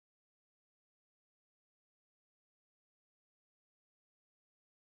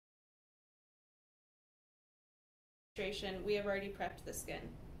We have already prepped the skin.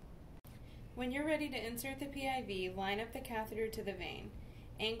 When you're ready to insert the PIV, line up the catheter to the vein.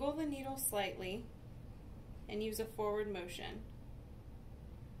 Angle the needle slightly and use a forward motion.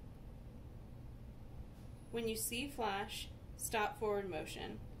 When you see flash, stop forward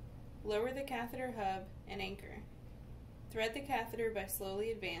motion. Lower the catheter hub and anchor. Thread the catheter by slowly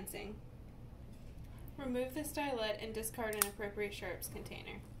advancing. Remove the stylet and discard an appropriate sharps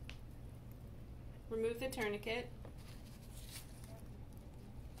container. Remove the tourniquet.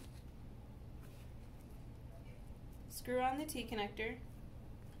 Screw on the T-connector.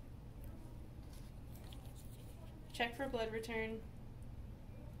 Check for blood return.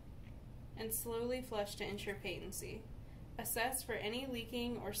 And slowly flush to ensure patency. Assess for any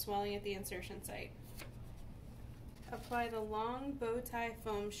leaking or swelling at the insertion site. Apply the long bow tie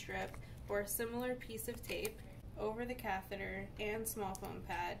foam strip or a similar piece of tape over the catheter and small foam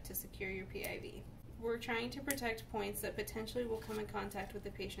pad to secure your PIV. We're trying to protect points that potentially will come in contact with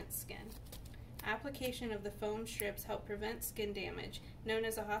the patient's skin. Application of the foam strips help prevent skin damage, known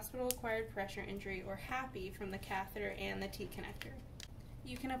as a hospital-acquired pressure injury or HAPI, from the catheter and the T-connector.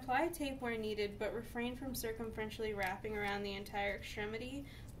 You can apply tape where needed, but refrain from circumferentially wrapping around the entire extremity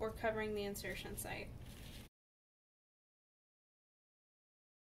or covering the insertion site.